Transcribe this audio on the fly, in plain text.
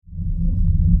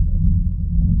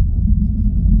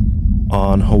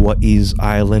On Hawaii's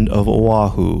island of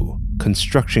Oahu,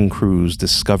 construction crews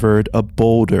discovered a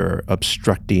boulder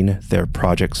obstructing their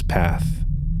project's path.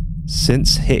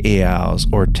 Since heiaus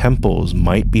or temples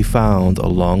might be found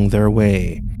along their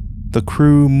way, the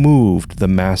crew moved the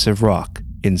massive rock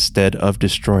instead of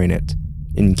destroying it,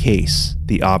 in case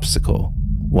the obstacle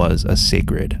was a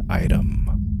sacred item.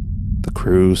 The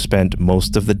crew spent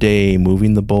most of the day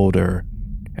moving the boulder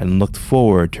and looked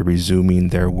forward to resuming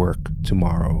their work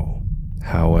tomorrow.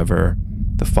 However,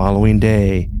 the following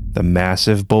day, the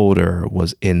massive boulder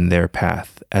was in their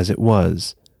path as it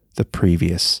was the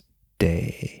previous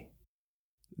day.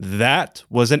 That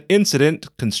was an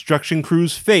incident construction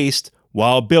crews faced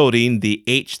while building the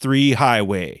H3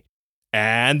 highway.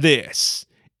 And this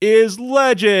is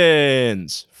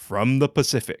Legends from the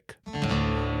Pacific.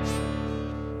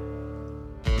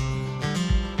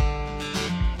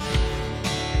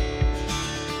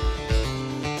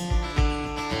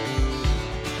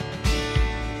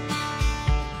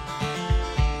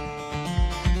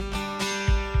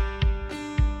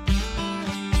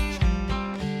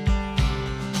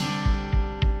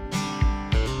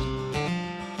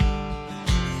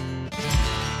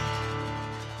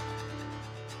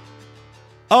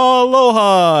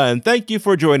 Aloha, and thank you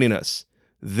for joining us.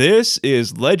 This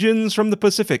is Legends from the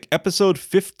Pacific, episode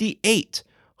 58,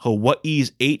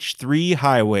 Hawaii's H3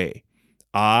 Highway.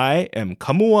 I am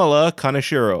Kamuala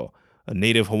Kaneshiro, a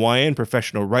native Hawaiian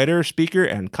professional writer, speaker,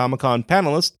 and Comic-Con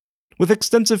panelist with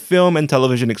extensive film and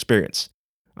television experience.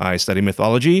 I study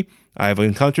mythology, I've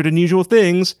encountered unusual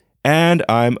things, and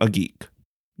I'm a geek.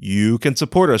 You can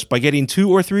support us by getting 2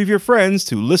 or 3 of your friends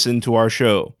to listen to our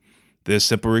show. This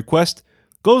simple request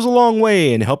goes a long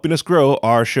way in helping us grow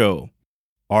our show.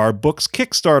 Our book's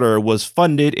Kickstarter was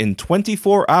funded in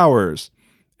 24 hours,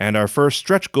 and our first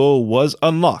stretch goal was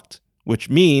unlocked,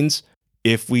 which means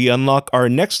if we unlock our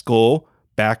next goal,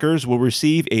 backers will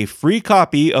receive a free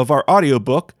copy of our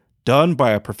audiobook done by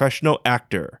a professional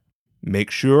actor. Make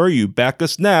sure you back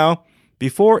us now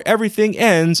before everything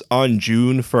ends on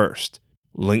June 1st.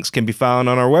 Links can be found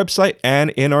on our website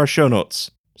and in our show notes.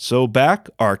 So back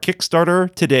our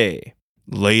Kickstarter today.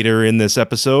 Later in this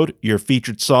episode, your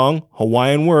featured song,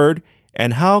 Hawaiian Word,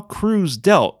 and how crews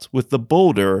dealt with the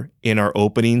boulder in our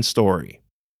opening story.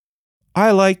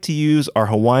 I like to use our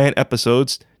Hawaiian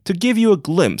episodes to give you a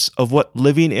glimpse of what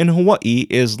living in Hawaii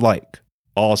is like.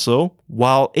 Also,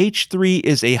 while H3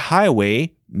 is a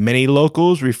highway, many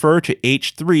locals refer to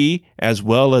H3 as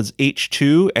well as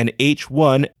H2 and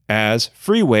H1 as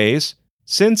freeways,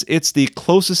 since it's the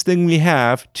closest thing we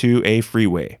have to a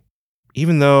freeway,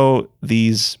 even though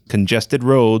these congested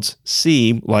roads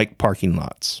seem like parking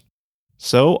lots.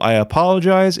 So I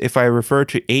apologize if I refer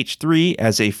to H3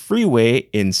 as a freeway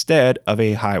instead of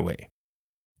a highway.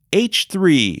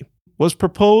 H3 was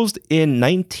proposed in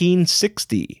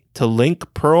 1960 to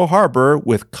link Pearl Harbor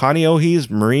with Kaneohe's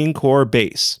Marine Corps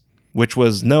Base, which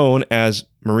was known as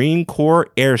Marine Corps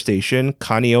Air Station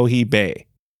Kaneohe Bay,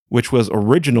 which was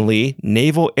originally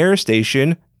Naval Air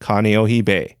Station Kaneohe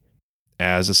Bay.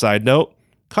 As a side note,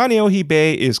 Kaneohe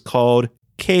Bay is called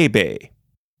K-Bay,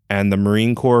 and the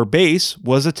Marine Corps base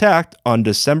was attacked on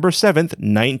December 7th,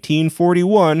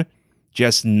 1941,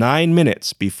 just 9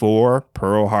 minutes before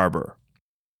Pearl Harbor.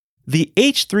 The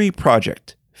H3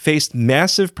 project faced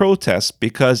massive protests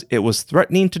because it was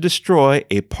threatening to destroy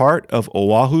a part of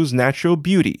Oahu's natural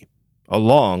beauty,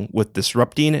 along with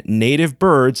disrupting native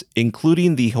birds,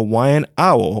 including the Hawaiian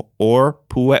owl, or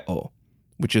pue'o,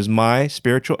 which is my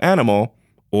spiritual animal,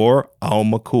 or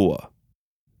Aumakua.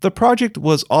 The project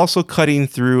was also cutting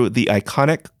through the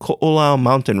iconic Ko'olau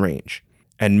mountain range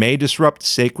and may disrupt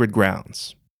sacred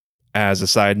grounds. As a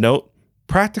side note,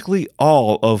 practically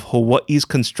all of Hawaii's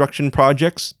construction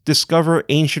projects discover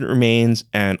ancient remains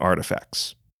and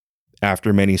artifacts.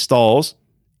 After many stalls,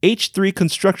 H3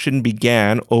 construction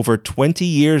began over 20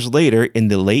 years later in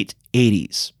the late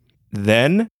 80s.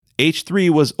 Then, H3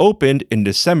 was opened in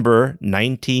December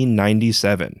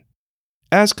 1997.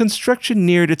 As construction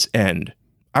neared its end,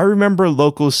 I remember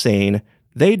locals saying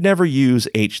they'd never use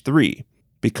H3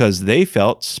 because they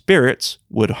felt spirits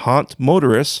would haunt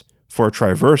motorists for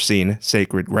traversing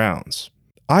sacred grounds.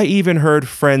 I even heard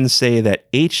friends say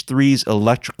that H3's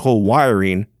electrical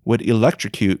wiring would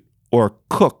electrocute or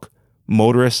cook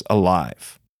motorists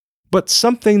alive. But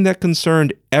something that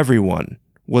concerned everyone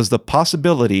was the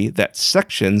possibility that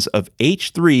sections of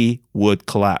H3 would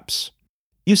collapse.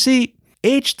 You see,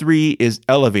 H3 is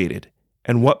elevated,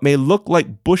 and what may look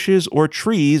like bushes or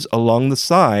trees along the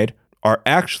side are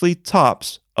actually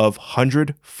tops of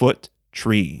 100-foot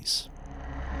trees.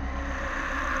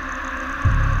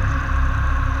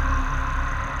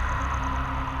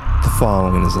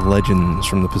 following is a Legends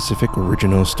from the Pacific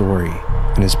original story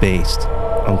and is based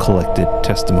on collected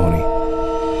testimony.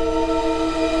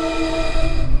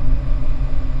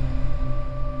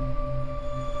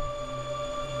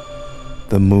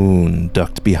 The moon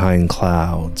ducked behind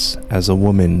clouds as a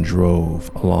woman drove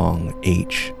along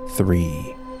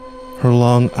H3. Her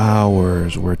long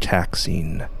hours were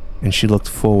taxing, and she looked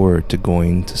forward to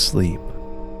going to sleep.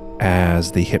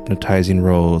 As the hypnotizing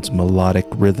road's melodic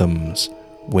rhythms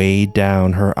weighed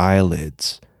down her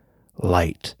eyelids,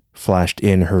 light flashed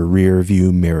in her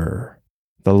rear-view mirror.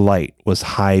 The light was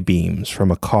high beams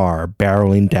from a car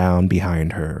barreling down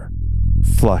behind her.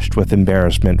 Flushed with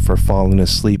embarrassment for falling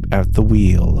asleep at the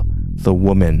wheel, the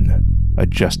woman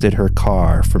adjusted her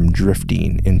car from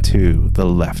drifting into the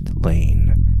left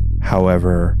lane.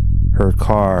 However, her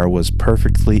car was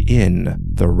perfectly in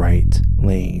the right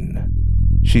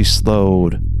lane. She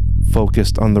slowed,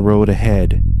 focused on the road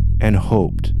ahead, and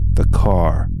hoped the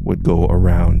car would go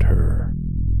around her.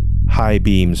 High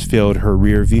beams filled her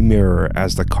rearview mirror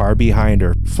as the car behind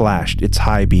her flashed its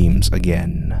high beams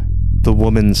again. The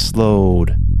woman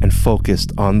slowed and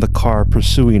focused on the car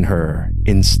pursuing her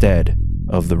instead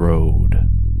of the road.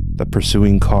 The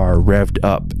pursuing car revved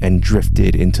up and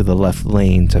drifted into the left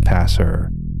lane to pass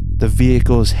her. The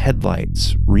vehicle's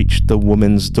headlights reached the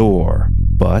woman's door,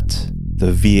 but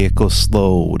the vehicle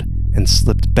slowed and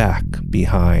slipped back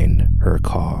behind her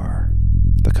car.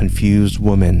 The confused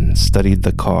woman studied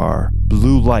the car.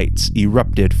 Blue lights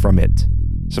erupted from it.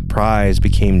 Surprise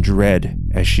became dread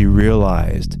as she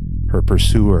realized her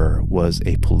pursuer was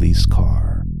a police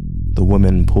car. The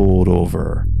woman pulled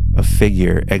over. A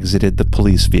figure exited the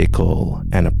police vehicle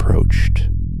and approached.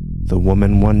 The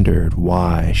woman wondered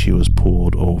why she was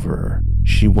pulled over.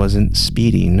 She wasn't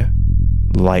speeding.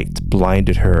 Light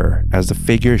blinded her as the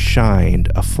figure shined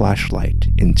a flashlight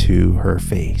into her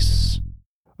face.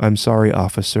 "I'm sorry,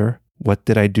 officer. What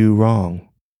did I do wrong?"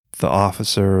 The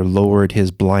officer lowered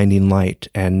his blinding light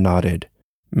and nodded.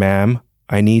 "Ma'am,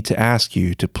 I need to ask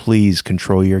you to please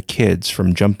control your kids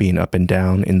from jumping up and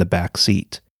down in the back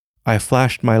seat. I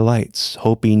flashed my lights,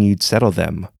 hoping you'd settle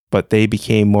them, but they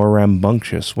became more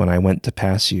rambunctious when I went to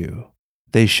pass you.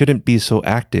 They shouldn't be so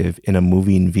active in a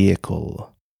moving vehicle."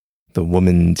 The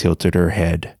woman tilted her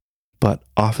head. "But,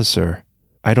 officer,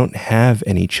 I don't have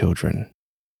any children."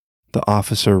 The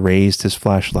officer raised his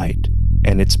flashlight,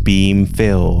 and its beam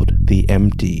filled the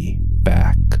empty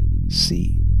back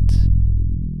seat.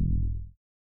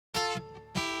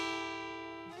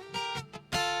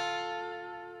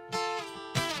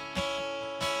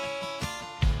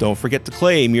 Don't forget to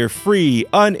claim your free,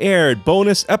 unaired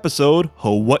bonus episode,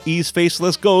 Hawaii's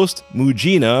Faceless Ghost,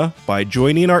 Mujina, by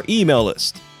joining our email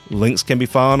list. Links can be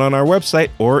found on our website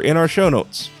or in our show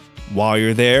notes. While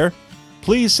you're there,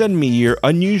 please send me your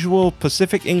unusual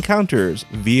Pacific encounters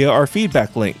via our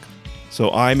feedback link,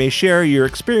 so I may share your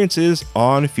experiences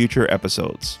on future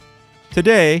episodes.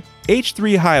 Today,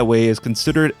 H3 Highway is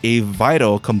considered a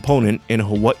vital component in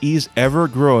Hawaii's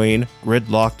ever-growing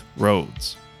gridlocked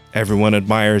roads. Everyone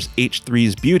admires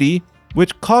H3's beauty,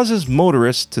 which causes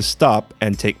motorists to stop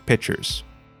and take pictures.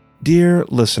 Dear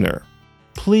listener,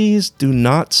 please do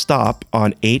not stop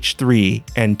on H3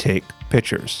 and take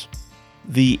pictures.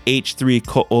 The H3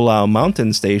 Ko'olau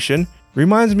Mountain Station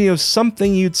reminds me of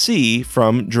something you'd see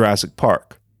from Jurassic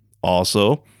Park.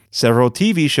 Also, several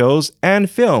TV shows and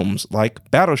films like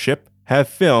Battleship have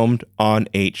filmed on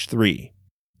H3.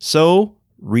 So,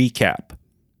 recap.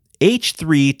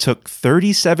 H3 took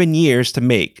 37 years to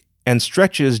make and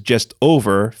stretches just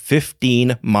over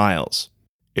 15 miles.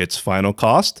 Its final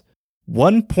cost?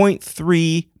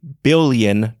 $1.3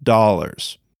 billion,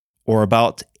 or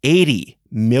about $80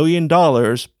 million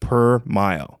per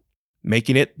mile,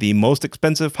 making it the most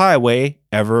expensive highway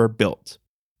ever built.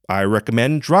 I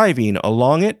recommend driving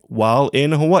along it while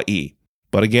in Hawaii,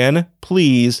 but again,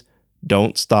 please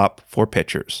don't stop for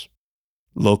pictures.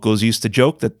 Locals used to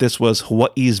joke that this was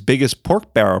Hawaii's biggest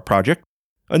pork barrel project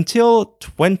until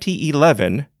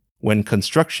 2011, when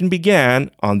construction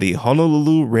began on the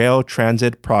Honolulu Rail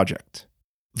Transit Project.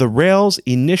 The rail's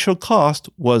initial cost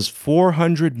was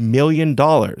 $400 million,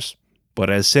 but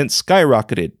has since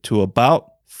skyrocketed to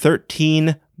about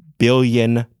 $13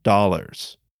 billion.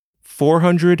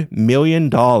 $400 million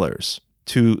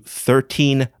to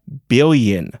 $13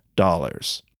 billion.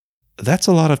 That's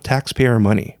a lot of taxpayer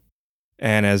money.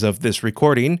 And as of this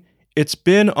recording, it's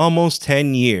been almost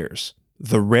 10 years.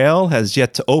 The rail has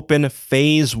yet to open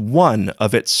Phase 1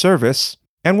 of its service,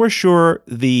 and we're sure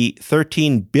the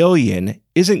 $13 billion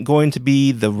isn't going to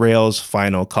be the rail's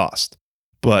final cost.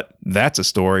 But that's a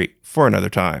story for another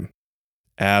time.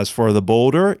 As for the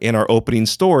boulder in our opening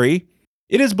story,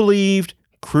 It is believed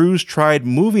crews tried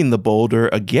moving the boulder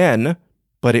again,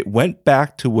 but it went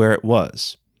back to where it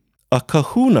was. A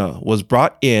kahuna was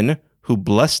brought in who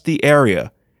blessed the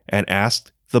area and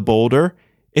asked the boulder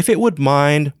if it would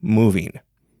mind moving.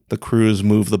 The crews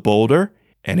moved the boulder,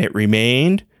 and it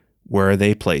remained where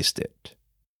they placed it.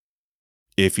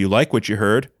 If you like what you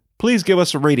heard, please give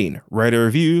us a rating, write a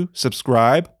review,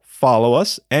 subscribe, follow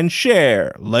us, and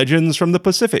share Legends from the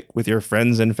Pacific with your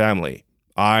friends and family.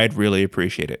 I'd really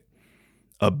appreciate it.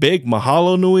 A big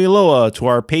mahalo nui loa to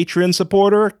our Patreon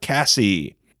supporter,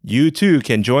 Cassie. You too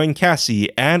can join Cassie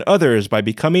and others by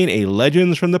becoming a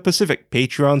Legends from the Pacific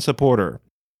Patreon supporter.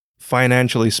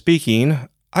 Financially speaking,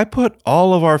 I put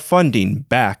all of our funding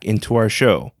back into our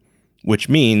show, which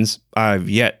means I've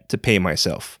yet to pay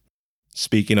myself.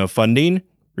 Speaking of funding,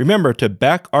 remember to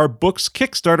back our book's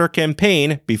Kickstarter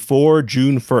campaign before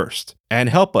June 1st and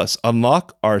help us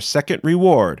unlock our second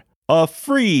reward, a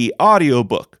free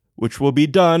audiobook, which will be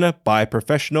done by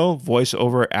professional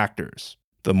voiceover actors.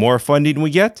 The more funding we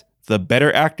get, the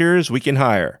better actors we can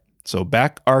hire. So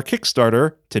back our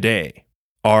Kickstarter today.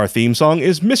 Our theme song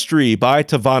is Mystery by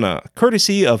Tavana,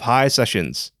 courtesy of High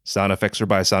Sessions. Sound effects are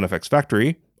by Sound Effects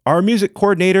Factory. Our music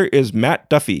coordinator is Matt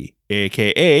Duffy,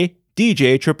 aka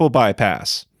DJ Triple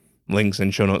Bypass. Links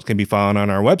and show notes can be found on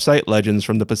our website,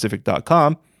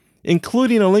 legendsfromthepacific.com,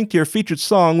 including a link to your featured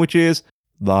song, which is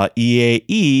La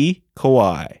Ie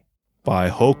Kawai by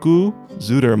Hoku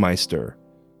Zudermeister,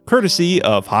 courtesy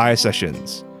of High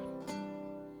Sessions.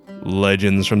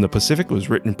 Legends from the Pacific was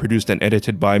written, produced, and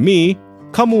edited by me,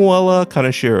 Kamuela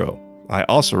Kaneshiro. I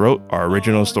also wrote our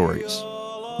original stories.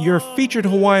 Your featured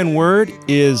Hawaiian word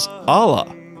is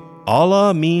ala.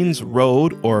 Ala means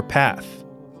road or path.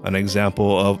 An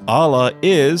example of ala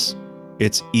is,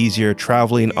 it's easier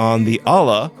traveling on the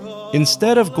ala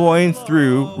instead of going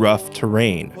through rough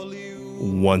terrain.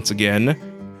 Once again,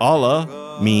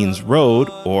 ala means road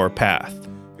or path.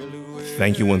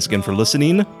 Thank you once again for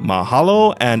listening.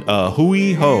 Mahalo and a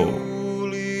hui ho.